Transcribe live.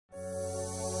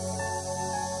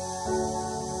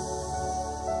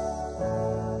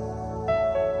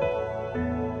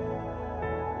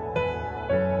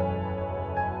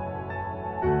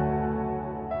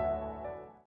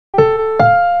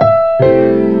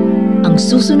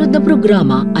susunod na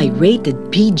programa ay rated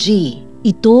PG.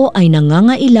 Ito ay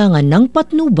nangangailangan ng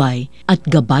patnubay at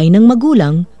gabay ng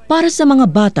magulang para sa mga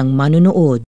batang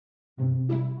manonood.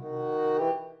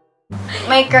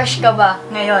 May crush ka ba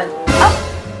ngayon? Oh!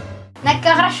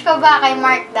 Nagka-crush ka ba kay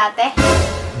Mark dati?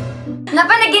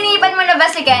 Napanaginipan mo na ba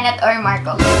si Kenneth or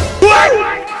Marco?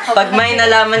 Pag may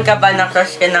nalaman ka ba na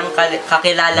crush ka ng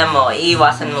kakilala mo,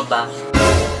 iiwasan mo ba?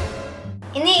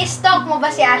 Ini-stalk mo ba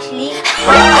si Ashley?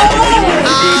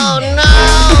 Oh no!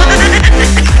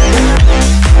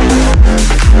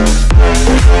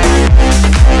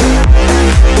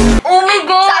 Oh my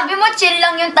God! Sabi mo chill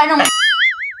lang yung tanong.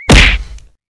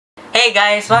 Hey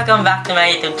guys, welcome back to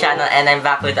my YouTube channel and I'm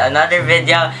back with another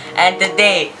video. And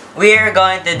today, we're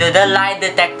going to do the lie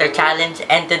detector challenge.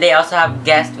 And today I also have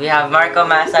guests. We have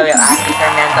Masa, we have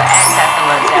Sarmiento, and Cessa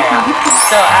Moncera.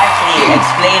 So Ashley,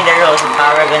 explain the rules of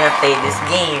how we're gonna play this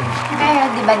game. Pero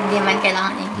di ba di man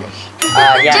kailangan English?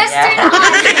 Just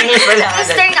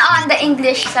turn on the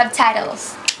English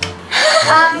subtitles.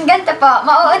 Ganito po,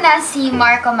 mauuna si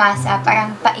Masa,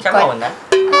 parang paikot. Siya mauna?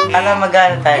 Ano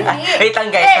magana tayo? Wait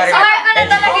lang guys, sorry. Marco na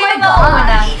talaga yung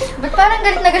mauuna. Ba't parang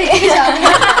galit na galit kayo sa akin?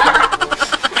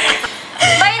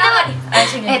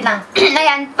 Sige. Wait lang.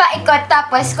 Ayan, paikot.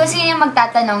 Tapos, kung sino yung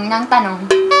magtatanong ng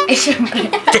tanong, eh syempre.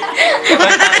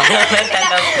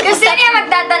 Kung sino yung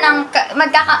magtatanong,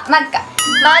 nagsastutter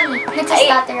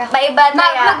ako. Maiba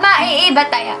tayo. Maiiba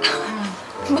tayo.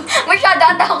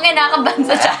 Masyado ata akong kinakabahan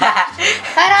sa siya.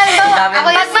 Parang ako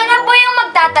yung po yung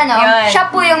magtatanong, siya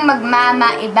po yung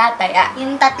magmamaiba tayo.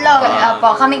 Yung tatlo.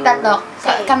 Opo, kaming tatlo.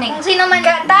 Kung sino man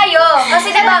tayo.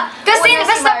 Kasi diba,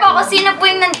 basta po kung sino po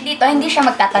yung nandito, hindi siya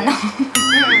magtatanong.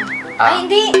 Ay,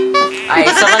 hindi. Ay,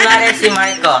 so kunwari si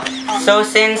Marco. So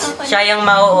since siya yung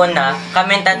mauuna,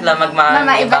 kaming tatlo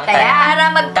magmamaibang tayo.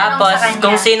 Tapos,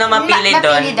 kung sino mapili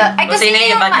doon, kung sino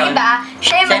yung maiba,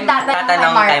 siya yung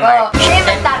magtatanong kay Marco. Siya yung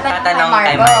magtatanong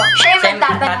kay Marco. Siya yung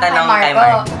magtatanong kay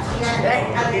Marco.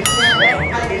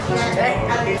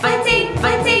 Fighting!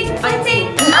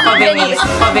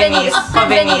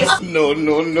 Pabenis. No.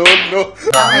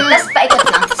 Tapos paikot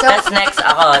lang. Tapos next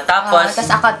ako. Tapos,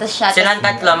 siya. silang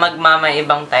tatlo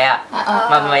magmamaibang taya.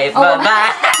 Mamaibang.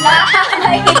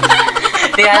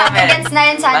 Di alam eh. Gets na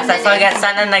yun sana. Basta, so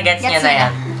sana na-gets nyo na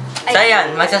yan. So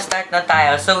yun, magsa-start na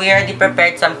tayo. So we already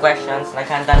prepared some questions.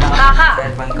 Naghanda na ako sa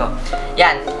cellphone ko.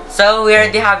 Yan. So we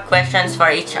already have questions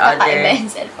for each other. Kakaiba yung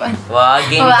cellphone. Wow,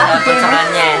 game cellphone sa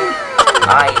kanya.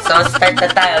 Okay, so start na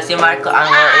tayo. Si Marco ang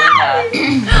una.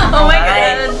 Oh my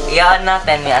God! I-on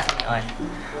natin. May ask me on.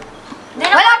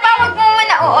 Wala pa, wag mo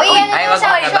muna. Oo, yan Ay, yung wag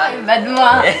mo na ba? bad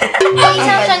mo.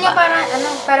 Isa niya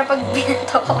para pag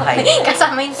binato ko.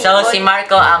 Kasama yung So si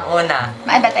Marco ang una.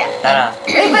 Maiba tayo. Tara.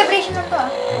 Ay, vibration lang to ah.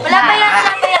 Wala pa yan,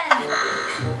 wala pa yan.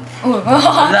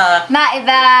 Wala.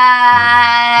 Maiba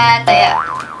tayo.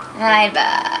 Maiba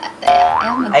tayo.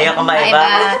 Ayoko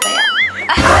maiba. Tayo.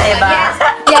 Maiba.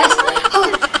 Yes.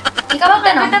 Ikaw ang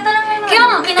tanong. Kaya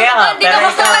nga, kinakabahan din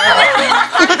ako sa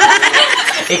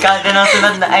Ikaw din ang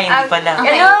sunod na. Ay, hindi pala.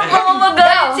 Ano,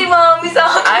 magalit si Mami sa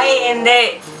akin. Ay,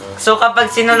 hindi. So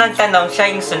kapag sino nagtanong, siya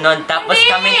yung sunod. Tapos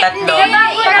kami tatlo.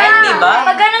 Hindi ba?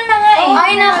 Pag ganun na nga eh.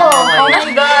 Ay, nako. Oh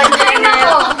my God. Ay,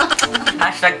 nako.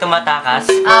 Hashtag tumatakas.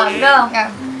 Go.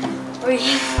 Uy.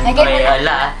 Ay,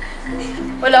 wala.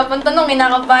 Wala pang tanong,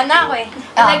 kinakabahan na ako eh.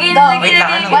 Wait lang,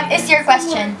 ano? What is your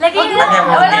question? Lagay na.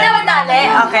 Wala na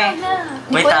magdali. Okay.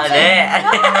 May tali.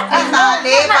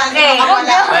 Okay.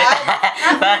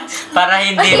 Para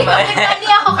hindi pa. Tali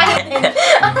ako kayo din.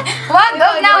 Wag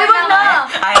na.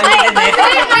 Ayaw niya din.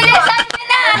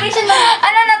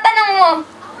 Ano na tanong mo?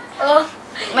 Oh,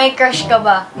 may crush ka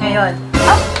ba ngayon?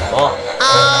 Oh.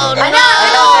 Ano?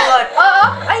 Oo.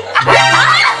 Ay.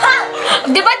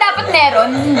 Di ba dapat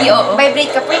meron? Hindi oo.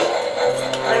 Vibrate ka, pre.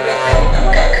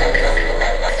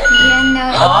 Piano.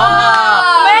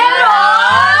 Oh!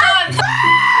 Meron!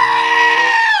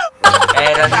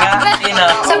 Meron nga. Sino?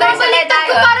 Sabay ulit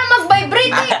tayo. Para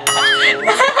mag-vibrate eh.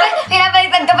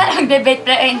 Pinapalitan ka para mag-vibrate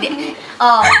pero hindi.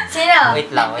 Oh, sino?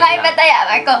 Wait lang. Maiba tayo,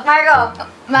 Marco.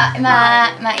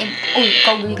 Uy,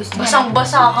 ikaw gusto mo.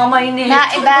 Basang-basa ka, mainit.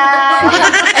 Maiba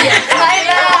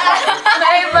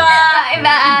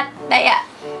tayo.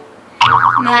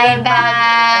 Maiba.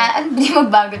 Hindi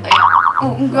magbago tayo.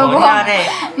 Kunyari.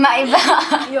 Maiba.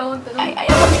 Yung tanong.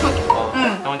 Ayaw ko.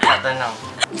 Nung tatanong.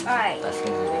 Ay.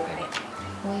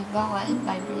 Uy, bawal.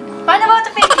 Vibrate. Paano ba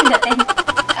ito pinagdating?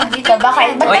 Dito,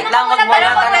 bakit? Wait lang, wag mo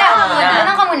na.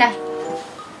 Tanong ka muna.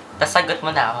 Tapos sagot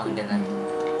mo na ako. Ganun.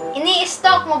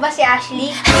 Ini-stalk mo ba si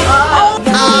Ashley? Oh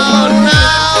no!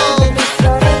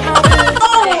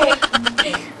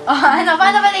 Ano?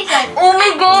 Paano ba na-start? Oh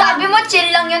my God! Sabi mo chill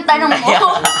lang yung tanong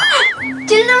mo.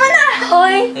 Chill naman na.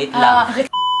 Hoy. Wait lang.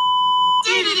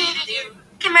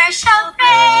 Commercial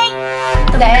break.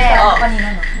 Hindi. Oo. Kanina,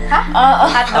 no? Ha? Oo.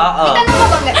 Oo. Itanong mo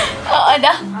bang oo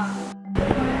daw.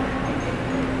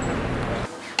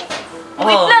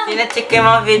 Oo, sinecheck ko yung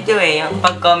mga video eh. Yung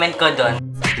pag-comment ko doon.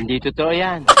 Hindi totoo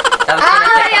yan. Tapos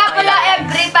Kaya pala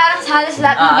every parang sa halos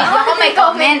lahat ng video ko may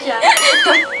comment.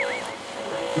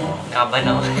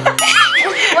 Kabano.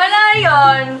 Wala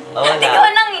yun. Oo, wala. Ikaw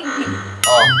nang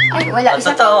Oo. Ay, wala. Oh,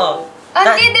 totoo.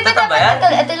 Hindi, di ba Totoo ba yan?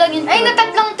 dapat ito lang yun? Ay,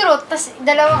 natatlong truth, tas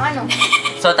dalawang ano.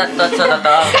 So, totoo.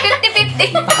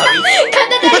 50-50.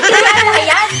 Kada daliri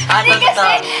yan. Hindi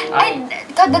kasi, ay,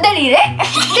 kada daliri?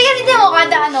 Hindi kasi di mo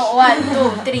kada ano, 1,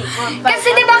 2, 3, 4, 5.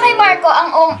 Kasi di ba kay Marco,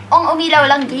 ang umilaw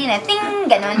lang green eh.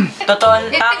 Ting, ganun. Totoo,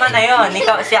 tama na yun.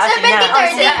 Ikaw, si Ashley niya.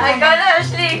 70-30. Ikaw na,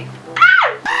 Ashley.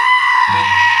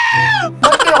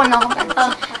 Ba't kayo ko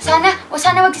nakakapag?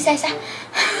 Sana wag si Cessa.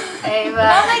 Ay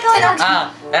ba?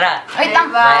 Tara. Wait lang.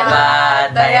 May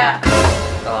bataya.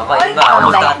 Ako iba,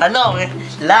 ako magtatanong.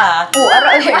 La.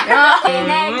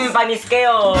 Panis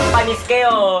kayo. Panis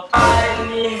kayo. Ay,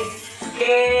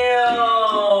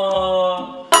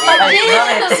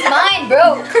 bakit? It's mine,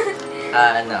 bro.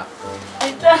 Ano?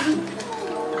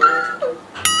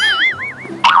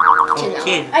 Chill lang.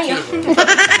 Chill. Ayun.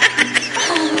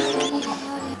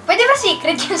 Pwede ba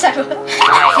secret yung sagot?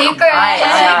 Secret.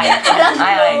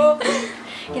 Ay.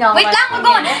 Wait lang, wag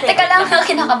mo. Teka lang,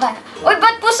 kinakabahan. Uy,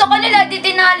 ba't puso ko nila di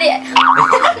tinali?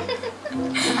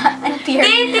 Unfair.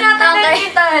 Hindi, tinatanggal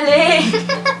yung tali.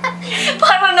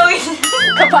 Parang nawin.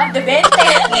 Kabado, bente.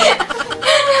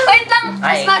 Wait lang,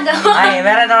 mas mado. Ay,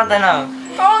 meron akong tanong.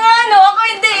 Oo nga, no? Ako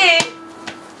hindi eh.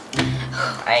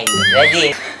 Ay,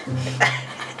 ready.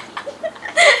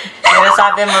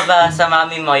 Sinasabi mo ba sa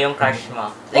mami mo yung crush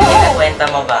mo? Like, kinakwenta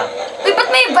mo ba? Uy, ba't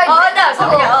may vibe? Oo daw,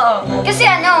 sabi niya, oo. Kasi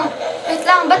ano, wait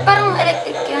lang, ba't parang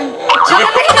electric yan? Tsaka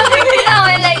may ako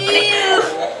electric.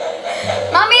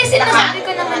 Mami, sinasabi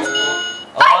ko naman.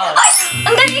 Ay! Ay!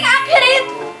 Ang galing accurate!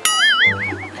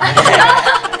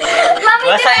 Mami,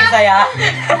 Basta yung saya.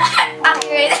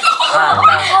 accurate.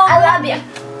 I love you.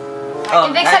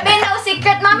 Ibig sabihin na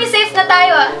secret. Mami, safe na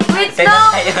tayo ah. Wait, no!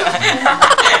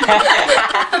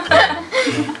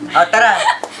 Tara.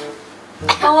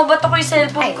 Mga bato ko yung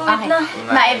cellphone ko. Wait na.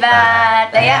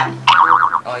 Maibataya.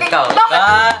 Ikaw.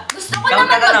 Gusto ko naman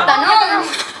magtanong.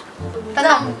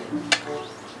 Tanong.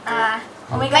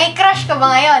 May crush ka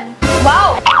ba ngayon?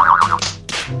 Wow!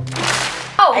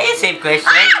 Ay, same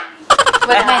question.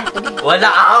 Wala meant to be.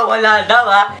 Wala daw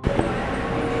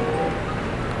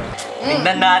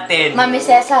Tignan natin. Mami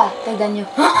Cessa, tignan nyo.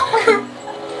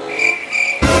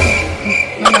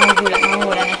 Nanguhula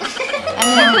na.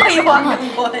 Mayawang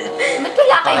ang bola. Ba't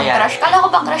wala kayong crush? Kala ko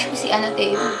ba crush mo si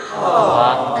Teo?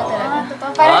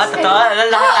 Totoo.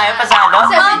 Lahat tayo pasado.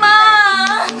 Mama!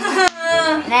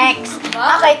 Next.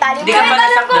 Okay, tali Hindi ka pa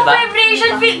nasak, diba?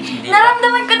 Vibration feel.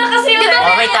 Naramdaman ko na kasi yun.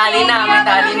 Oh, may tali na.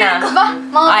 Ba?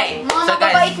 Mga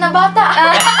mababait na bata.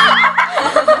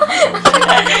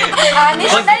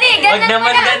 Wag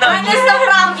naman ganon. Honest na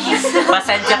promise.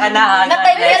 Pasensya ka na ha.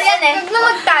 Na-timer yan eh. Huwag na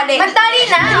magtali. Magtali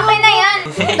na. Okay na yan.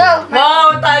 Go. Wow,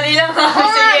 tali lang ako.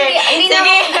 Sige.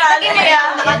 Sige. Tali na yan.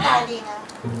 Nakatali na.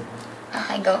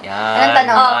 Okay, go. Anong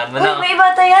tanong? Uy, may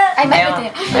bata yan. Ay, may bata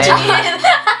yan.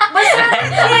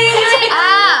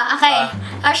 Okay.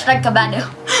 Hashtag kabado.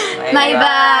 May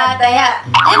bataya.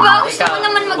 Ay ba, gusto ko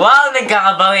naman Wow,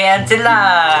 nagkakabawian sila.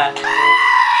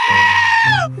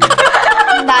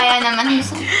 Daya naman.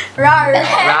 Rar.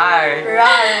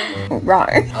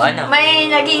 Ano? May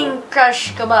naging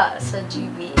crush ka ba sa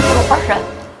GB?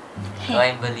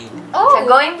 Going believe. Sa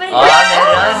going ba?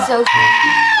 Meron. So,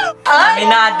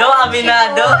 Aminado.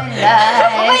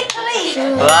 wait.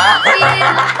 Wow.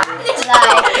 It's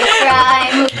like a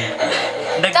crime.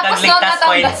 Dagdag ligtas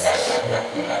points.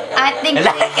 I think...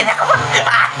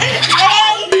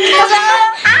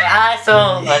 May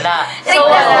aso. Wala.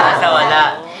 Wala. Wala.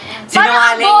 Parang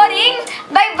Sinungaling. boring.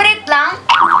 Vibrate lang.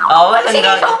 Walang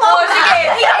gagawin.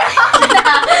 Sige.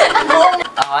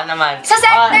 Ako naman. Sa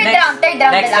third round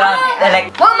na Next lang.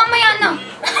 round. Wow, mamaya na.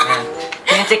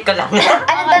 Pinicheck ko lang.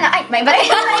 Anong tanong? Ay, may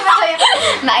bataya.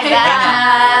 May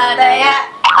bataya.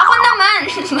 Ako naman.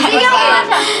 May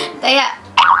bataya.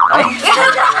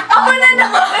 Ako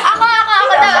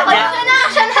daw.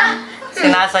 Siya na.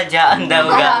 Sinasadyaan daw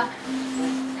ga.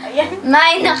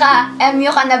 May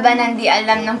naka-MU ka na ba nang di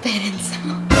alam ng parents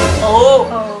mo? Oh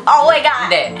my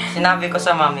God. Hindi. Sinabi ko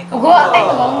sa mami ko.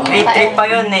 Grade 3 pa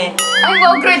yun eh. Ay,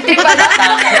 wow, grade 3 pala.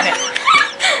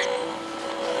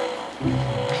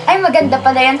 Ay, maganda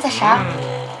pala yan sa Shack.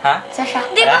 Ha? Sa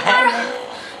Shack. Di ba parang...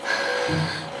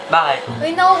 Bakit?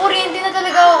 Uy, nakukuryente na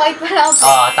talaga ako kahit wala ako.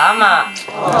 Oo, tama.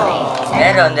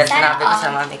 Meron, dahil sinabi ko sa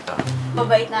mami ko.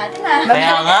 Babait natin ah.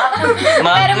 Kaya nga.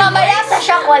 Pero mamaya sa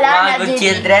shock wala na, Mga good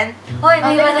children. Hoy,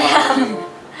 may masaya.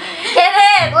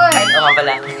 Kenneth! Uy! Ay, oo nga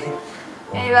pala.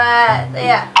 May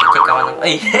masaya. Check ako ng...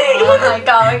 Ay!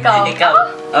 Ikaw. Ikaw.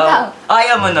 Oh.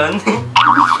 Ayaw mo nun.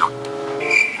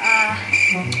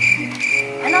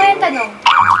 Ano yung tanong?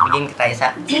 Bigyan kita isa.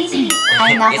 Easy.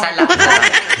 Ay, nako. Isa lang.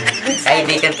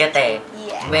 Kaibigan kita eh.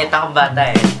 Yeah. Beta akong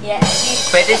bata eh. Yeah.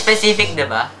 Pwede specific, di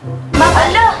ba?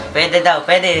 Ala! Pwede daw,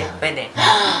 pwede.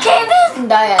 Kenneth!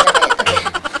 Hindi,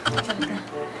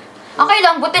 okay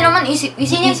lang, buti naman isip.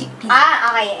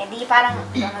 Okay. Edi parang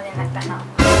ano din nagtanong.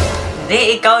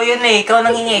 Hindi, ikaw yun eh. Ikaw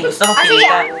nangingi. Gusto mo pili sige.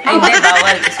 ka. Ay, hindi,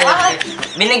 bawal. Kasi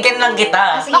binigyan lang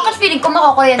kita. Bakit feeling ko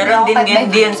makukuyan Pero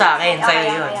hindi yun sa akin. Sa'yo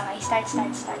yun. Okay. Start.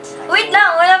 Wait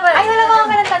lang, wala pa. Ay, wala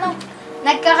pa ng tanong.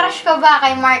 Nagka-crush ka ba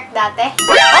kay Mark dati?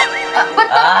 Ba't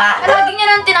ba? Lagi niya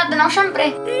lang tinatanong,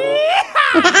 syempre.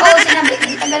 Oo, sinabi.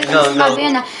 Tagal ko sinabi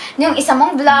yun ah. Yung isa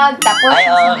mong vlog, tapos Ay,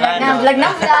 oo, vlog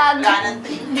ng vlog.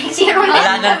 Zero na.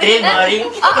 Wala nang thrill, boring.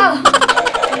 Oo.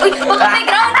 Uy, bakit may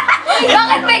ground? Uy,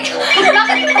 bakit may...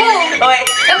 Bakit? Uy.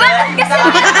 Bakit kasi?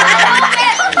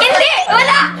 Hindi,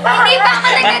 wala. Hindi pa ako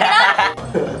nag-ground.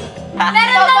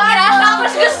 Meron lang ground,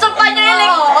 tapos gusto pa niya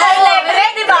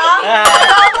electric, di ba?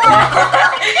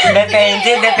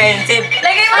 Defensive.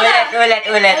 Lagay mo na.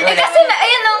 Ulit. Eh kasi na,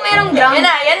 ayun o, merong ground.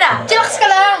 Yan na. Chillax ka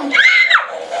lang.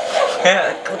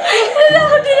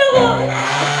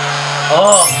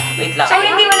 Oh, wait lang. So,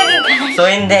 hindi mo naging ground. So,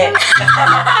 hindi.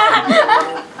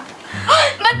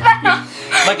 Ba't ba no?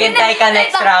 Maghintay ka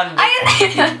next round. Ayun na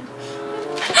yun.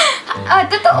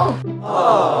 Totoo.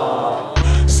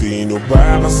 Sino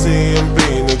ba kasi ang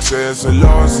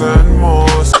pinagsasalosan mo?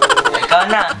 Ikaw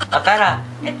na. O, tara.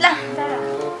 Wait lang.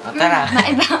 O, tara.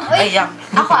 Maiba. Ay, yak.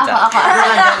 Ako. Okay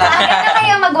na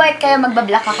kayo, mag-white kayo,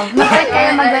 magbablock ako. Mag-white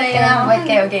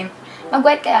kayo, game.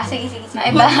 Mag-white kayo. Sige.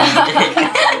 Maiba.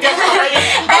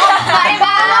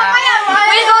 Maiba.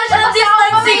 May social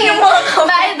distancing yung mga ko.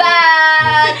 Maiba.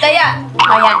 Taya.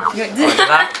 Ayan, good.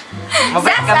 Diba?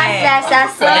 Mabait kami.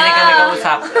 Madali kami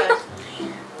kausap.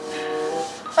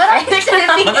 Parang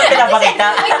nagsasabi. Ba't pinapakita?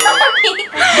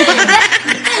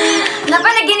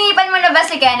 Napanaginipan mo na ba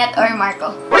si Kenneth or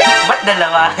Marco? Ba't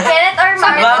dalawa? Kenneth or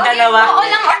Marco? Ba, dalawa? Oo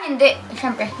lang o hindi.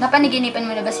 Siyempre, napanaginipan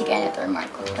mo na ba si Kenneth or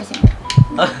Marco? Kasi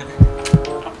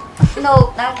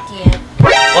no, not yet.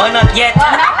 Oh, not yet.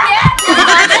 Not yet?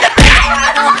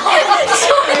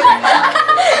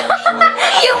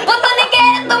 Yung buto ni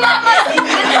Kenneth tumakas.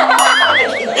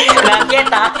 Not yet,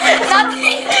 ha? Not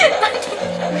yet.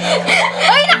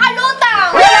 Uy, nakalutang!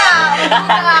 Wala!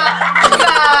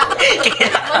 Maduga!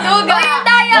 Uy, yung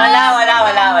daya! Wala.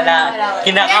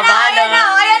 Kinakabahan, no?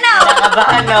 Ayan na!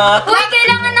 Kinakabahan, no? Uy,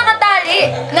 kailangan nakatali!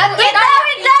 Wait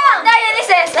lang! Daya ni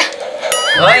Cessa!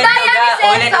 Uy, Daya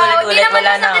ni Cessa! ulit,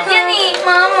 wala na. Hindi naman nasakit yan eh!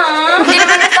 Mama! Hindi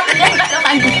naman nasakit yan!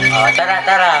 Oh,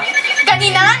 tara.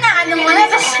 Kanina nga na, ano mo na,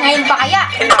 tapos ngayon pa kaya?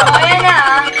 Ayan na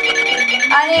ah.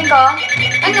 Ano yun ko?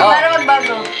 Ano, Oh. para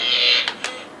magbago?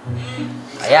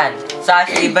 Ayan. Sa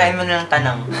ibahin mo na ng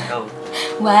tanong. Go.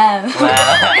 Wow!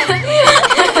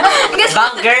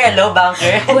 Bunker, hello,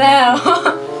 bunker. Wow!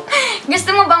 Gusto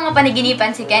mo bang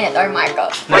mapanaginipan si Kenneth or Marco?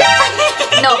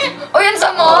 No. O yun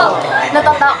sa mo.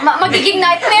 Magiging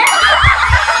nightmare.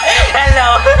 Hello.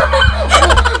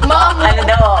 Mom. Ano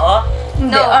daw, oo?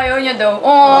 Hindi, ayaw niya daw.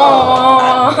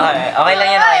 Oh. Okay lang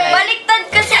yan. Baliktad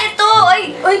kasi ito.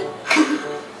 Ay.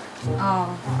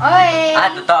 Ay.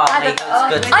 Totoo. Okay,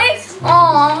 good. Ay.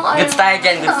 Goods tayo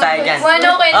dyan. Ano,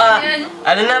 okay na yan.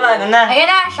 Ano na? Ayan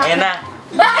na. Ayan na.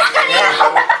 Bakit kanina?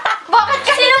 Bakit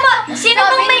kasi sino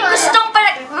bang may gustong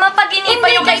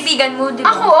mapaginipan yung kaibigan mo, di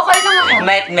ba? Ako, okay lang ako.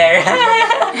 Nightmare.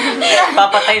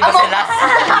 Papatay ba sila?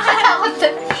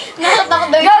 Nakatakot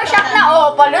daw. Go, shock na.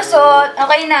 Palusot.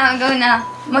 Okay na, go na.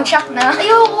 Mag-shock na.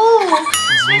 Ayoko.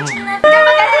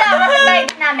 Maganda lang,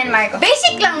 bakit namin, Marco?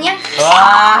 Basic lang yan.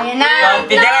 Wow! Ayan na.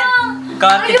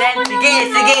 Confident. Sige,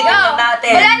 tignan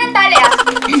natin. Wala nang tali ah.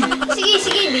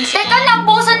 Sige, basic. Teka,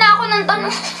 nabusan na ako ng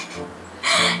tanong.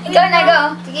 Ikaw na, go.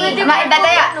 Sige, maiba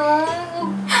taya.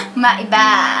 Maiba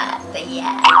taya.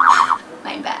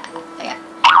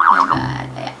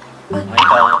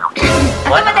 Ikaw.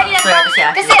 Ito madali lang to.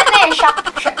 Kasi ano eh,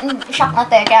 shock na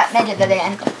to eh, kaya medyo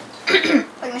dalayan ko.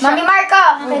 Mami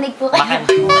Marco, rinig po kayo.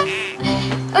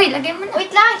 Uy, lagay mo na.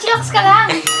 Wait lang, chillax ka lang.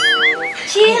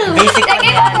 Chill. Basic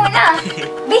Lagay mo muna.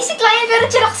 Basic lang yan, pero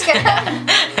chillax ka lang.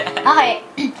 Okay,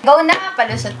 go na.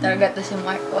 Palusot talaga to si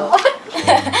Marco.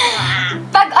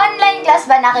 Pag online class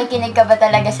ba, nakikinig ka ba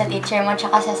talaga sa teacher mo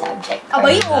tsaka sa subject?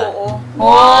 Abay, oo.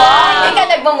 Wow! Hindi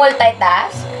ka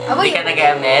nagmamultitask? Hindi ka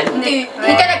nag-ML? Hindi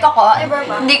ka nagkoko?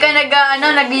 Hindi ka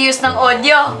nag-use ng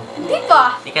audio? Hindi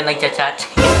pa. Hindi ka nag-chat?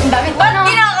 Ang dami pa, no?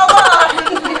 Kinakabahan.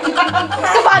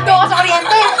 Kapado ako sa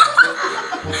kuryente.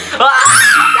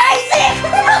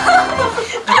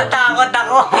 Natakot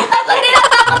ako.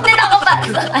 Tinatakot din ako pa.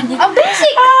 Ang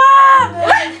basic!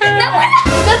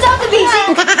 That's how to basic.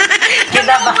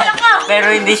 Kinabahan. Pero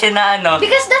hindi siya na ano.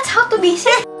 Because that's how to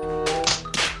basic.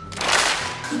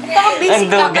 Ang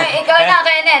duga. Okay, ikaw na,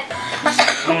 Kenneth.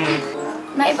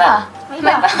 May iba. May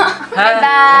iba. Ha?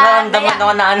 Naramdaman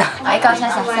ako na ano. Oh, ikaw,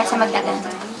 Cessa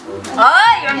magtatanong.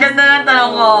 Ay, ang ganda ng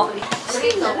tanong ko.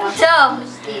 So,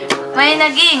 may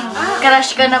naging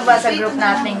crush ka na ba sa group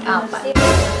nating apat?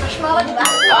 Crush mo ako, di ba?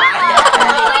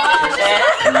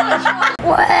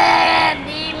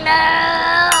 Pwede na.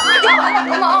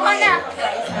 Kumao ka na.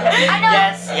 Ano?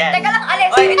 Yes. Teka lang, Alex.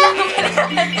 Wait lang.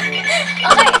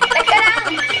 Okay, teka lang.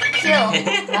 Chill.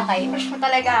 Okay, crush mo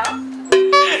talaga ako.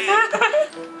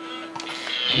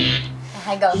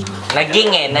 Okay, go. Naging.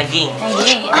 Naging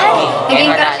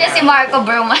crush niya si Marco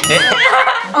Bruman.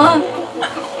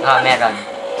 Meron.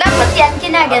 Dapat yan,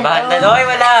 kinaganto. Bahan na. Oy,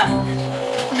 wala.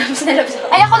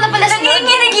 Ay, ako na pala sunod.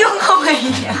 Nanginginig yung kamay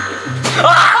niya.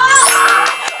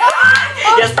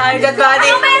 Yes, tayo dyan, buddy.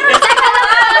 Teka lang.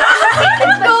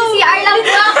 CR lang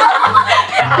po ako.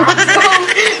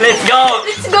 Let's go.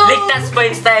 Let's go. Ligtas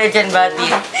points tayo dyan, buddy.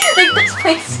 Ligtas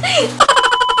points.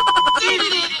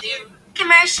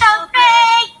 Commercial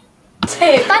break!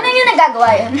 Paano nyo nagagawa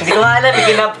yun? Hindi ko alam,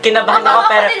 kinabahan ako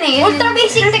pero... Ultra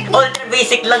basic technique. Ultra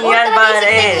basic lang yan, Ultra basic pare.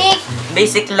 technique.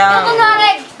 Basic lang. Ako nga,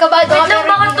 kabado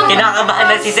ako. Kinakabahan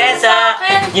na si Cessa.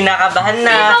 Kinakabahan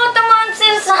na. Hindi pa utamaan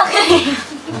sila sa akin.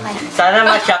 Sana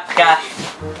ma-shock ka.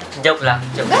 Joke lang.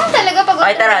 Ganun talaga pag...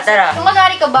 Ay, tara. Kung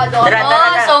kunwari kabado ako.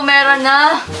 Tara. So, meron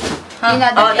na.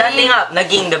 Oh, dati nga.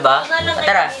 Naging, diba?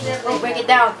 Tara. Oh, break it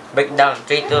down. Break down.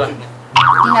 3, 2.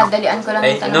 Dinadalian ko lang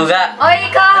Ay, yung tanong. duga. O,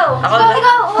 ikaw. Ako.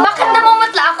 Bakit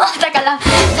namumutla ako? Teka lang.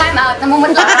 Time out.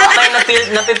 Namumutla ako. May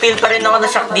napipil pa rin ako na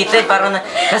shock dito eh. Parang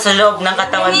nasa loob ng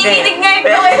katawan ko eh. Nanginginig nga yung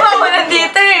kamay mo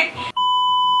nandito eh.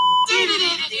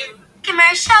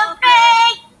 Commercial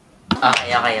break!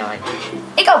 Okay.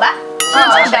 Ikaw ba?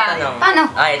 Oo, siya. Tanong. Paano?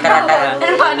 Ay, tara.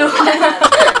 Ano paano?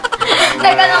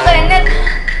 Teka lang, Kenneth.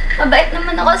 Mabait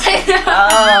naman ako sa'yo.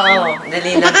 Oo,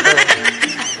 dali lang to.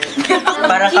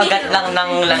 Parang kagat lang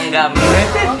ng langgam.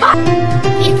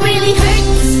 It really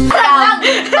hurts.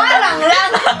 Parang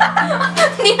lang.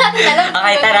 Hindi natin alam.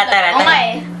 Okay, tara. Okay.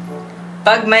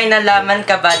 Pag may nalaman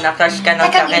ka ba na crush ka ng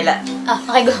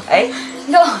Okay, go. Ay?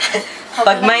 Go.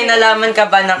 Pag may nalaman ka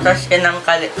ba na crush ka ng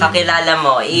kakilala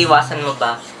mo, iiwasan mo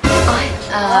ba?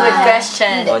 Good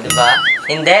question. O, diba?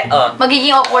 Hindi? O.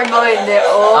 Magiging awkward mo, hindi.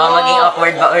 Oh. O, maging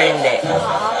awkward ba or hindi?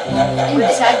 Good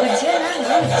yan,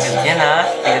 Yan ha.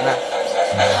 Tignan na.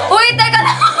 Uy, teka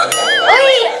na.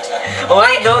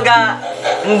 Uy, duga!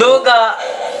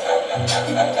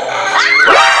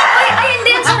 Ay,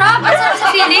 hindi. Ang sarap. Ang sarap sa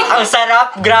feeling. Ang sarap,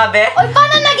 grabe. Oy,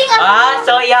 paano naging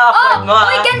So i-awkward mo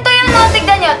Uy, ganito yun, no?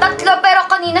 Tignan nyo. Tatlo, pero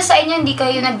kanina sa inyo, hindi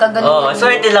kayo naggagano. Oo,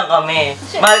 swerte lang kami.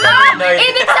 Mahal kami ni Lord.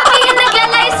 Ibig sabihin,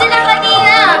 nag-live sila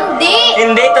kanina.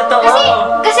 Hindi, totoo.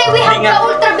 Kasi we have Hindi the nga.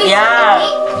 ultra basic Yeah.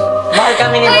 technique. Mahal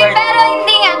kami ni Uy, Lord. pero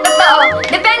hindi nga. Totoo.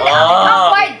 Depende. Oh.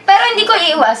 Awkward. Pero hindi ko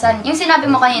iiwasan. Yung sinabi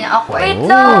mo kanina, awkward. Wait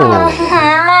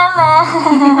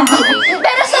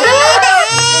pero sa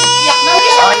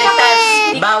Oh, ligtas.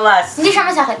 Bawas. Hindi siya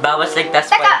masakit. Bawas ligtas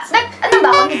Teka, points. ano ba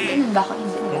ako? Ganun ba ako?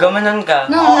 Gumanon ka.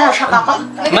 Nashock ako.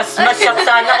 Mas shock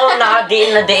sana kung nakadiin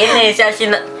na diin eh. Siya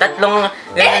tatlong...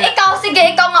 Ikaw,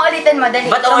 sige, ikaw nga ulitin mo. Dali.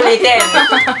 Ba't ulitin?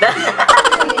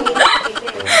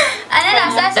 Ano na,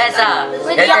 Cessa.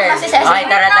 Iyak na si Cessa. Okay,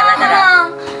 tara.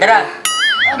 Tara.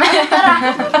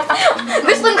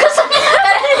 Gustong gusto niya.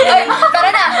 Tara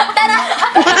na. Tara.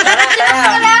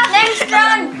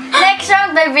 Next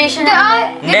round, vibration.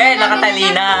 Hindi, nakatali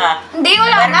na. Hindi,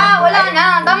 wala na.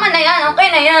 Tama na yan, okay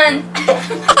na yan.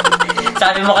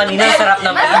 Sabi mo kanina, sarap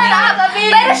ng Masarap.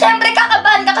 Pero syempre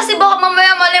kakabahan ka kasi baka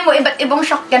mamaya mali mo, iba't ibang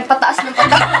shock yan, pataas ng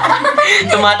pataas.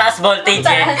 Tumataas voltage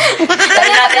eh.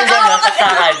 Dali natin dyan, no?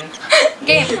 Saksakan.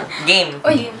 Game.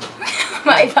 Uy,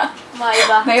 maiba.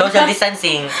 Social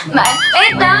distancing.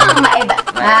 Wait lang, maiba.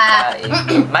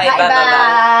 Maiba ba ba?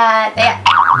 Taya.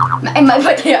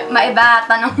 Maiba,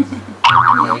 tanong.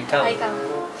 Ikaw.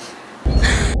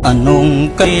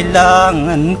 Anong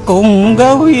kailangan kong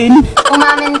gawin?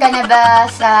 Umamin ka na ba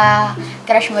sa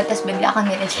crush mo tapos bigla kang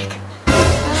nireject?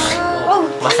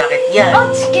 Masakit yan.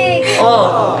 Sige.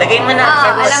 Oh, lagay mo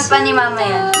na. Alam pa ni mama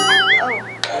yan.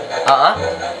 Oo?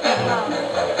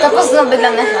 Tapos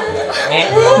nabiglang na siya.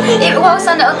 Wow,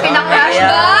 sana okay na crash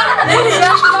back. Crash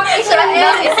back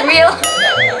Israel is real.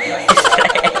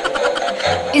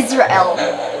 Israel.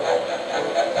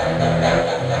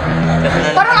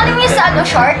 Parang ano yung sa ano,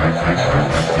 shark?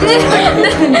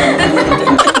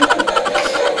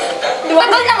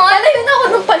 Tagal naman. Palayo na ako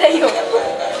nung palayo.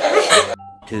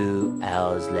 2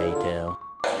 hours later.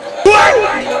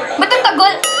 Ba't ang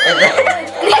tagal?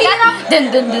 Nahihirap. Dun.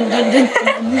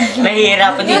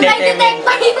 Mahihirapan din Yung lie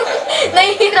detector yung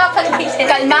nahihirapan din.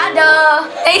 Kalmado.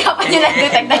 Nahihirapan yung lie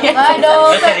detector yun. Kalmado.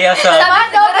 Seryoso.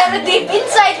 Kalmado, pero deep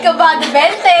inside, kabado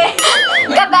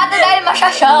 20. Kabado dahil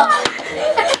masyashock.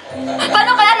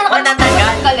 Paano kaya na nakalimutan?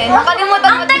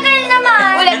 Nakalimutan mo. Ang tagal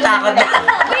naman. Ulit. Natakot na.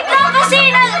 Wait lang kasi,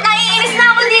 naiinis na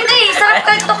ako dito eh. Sarap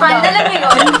kaltukan, alam mo yun.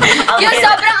 Yung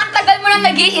sobrang ang tagal mo lang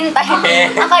naghihintay.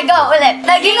 Okay, go, ulit.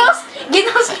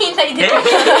 Ginos mo yung lie detector.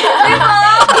 Diba?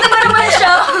 Pati ba naman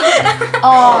siya?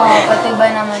 Oo, pati ba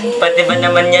naman. Pati ba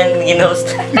naman yan,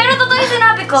 ginost? Pero totoo yung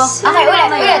sinabi ko. Okay,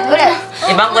 ulit.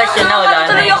 Ibang question na, wala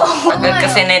na eh. Agad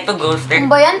kasi na ito, ghoster.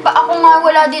 Ano ba yan? Ako nga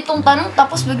wala ditong tanong,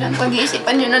 tapos biglang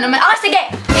pag-iisipan nyo na naman.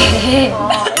 Sige!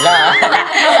 Wala.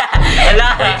 Wala.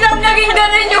 Biglang naging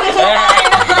ganun yung mukha.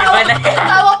 Iba na yan.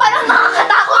 Tawa parang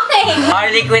nakakatakot na eh.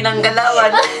 Harley Quinn ang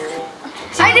galawan.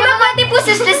 Ay, di ba pwede po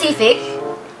sa specific?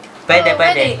 Pwede.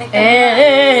 Like,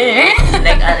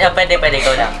 pwede,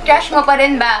 ikaw lang. Crush mo pa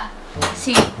rin ba?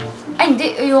 Ay, hindi.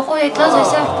 Ayoko. Wait lang,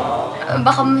 Cessa.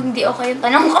 Baka hindi okay yung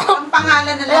tanong ko. Ang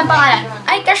pangalan na lang. Walang pangalan.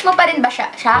 Ay, crush mo pa rin ba siya?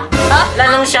 Siya? Ha?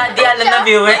 Lanong siya, di alam na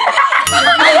viewer.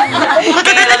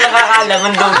 Kaya lang nakakaalam,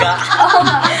 ang duga.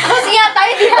 Kasi nga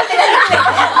tayo, di natin alam.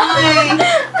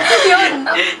 Yun.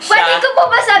 Pwede ko po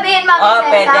ba sabihin, Mami Oh,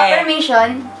 Cessa, pwede. permission?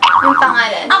 Yung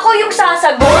pangalan. Ako yung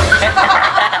sasagot.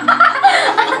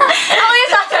 Ako yung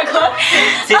sasagot.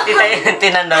 Si Tita yung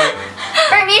tinanong.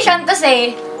 Permission to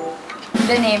say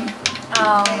the name.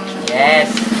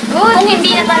 Yes. Good. Kung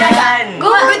hindi na talaga. Yan.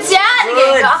 Good yan. Sige,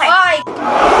 Good. okay.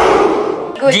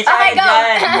 Good. Di tayo Okay, go.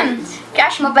 dyan.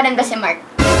 Crush mo pa rin ba si Mark?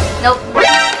 Nope.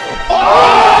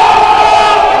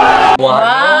 Wow.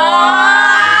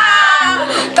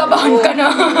 Kabahan ka na.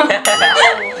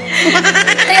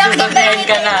 Kaya ang ganda Susundan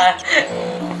ka na.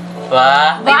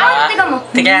 Wah. Tika mo.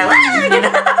 Tika.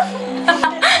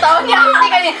 Tawag niya.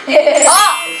 Tika niya.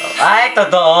 Oh! Ay,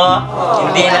 totoo.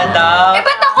 Hindi na daw. Eh,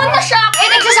 ba't ako na-shock? Eh,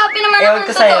 nagsasabi naman Ewan ako ko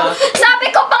totoo. sa'yo. Sabi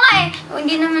ko pa nga eh. Oh,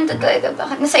 hindi naman totoo.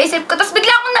 Bakit nasa isip ko? Tapos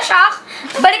bigla akong na-shock.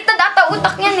 Baliktad ata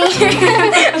utak niyan eh.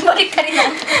 Baliktad rin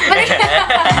ako. Baliktad.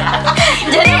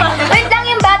 Wait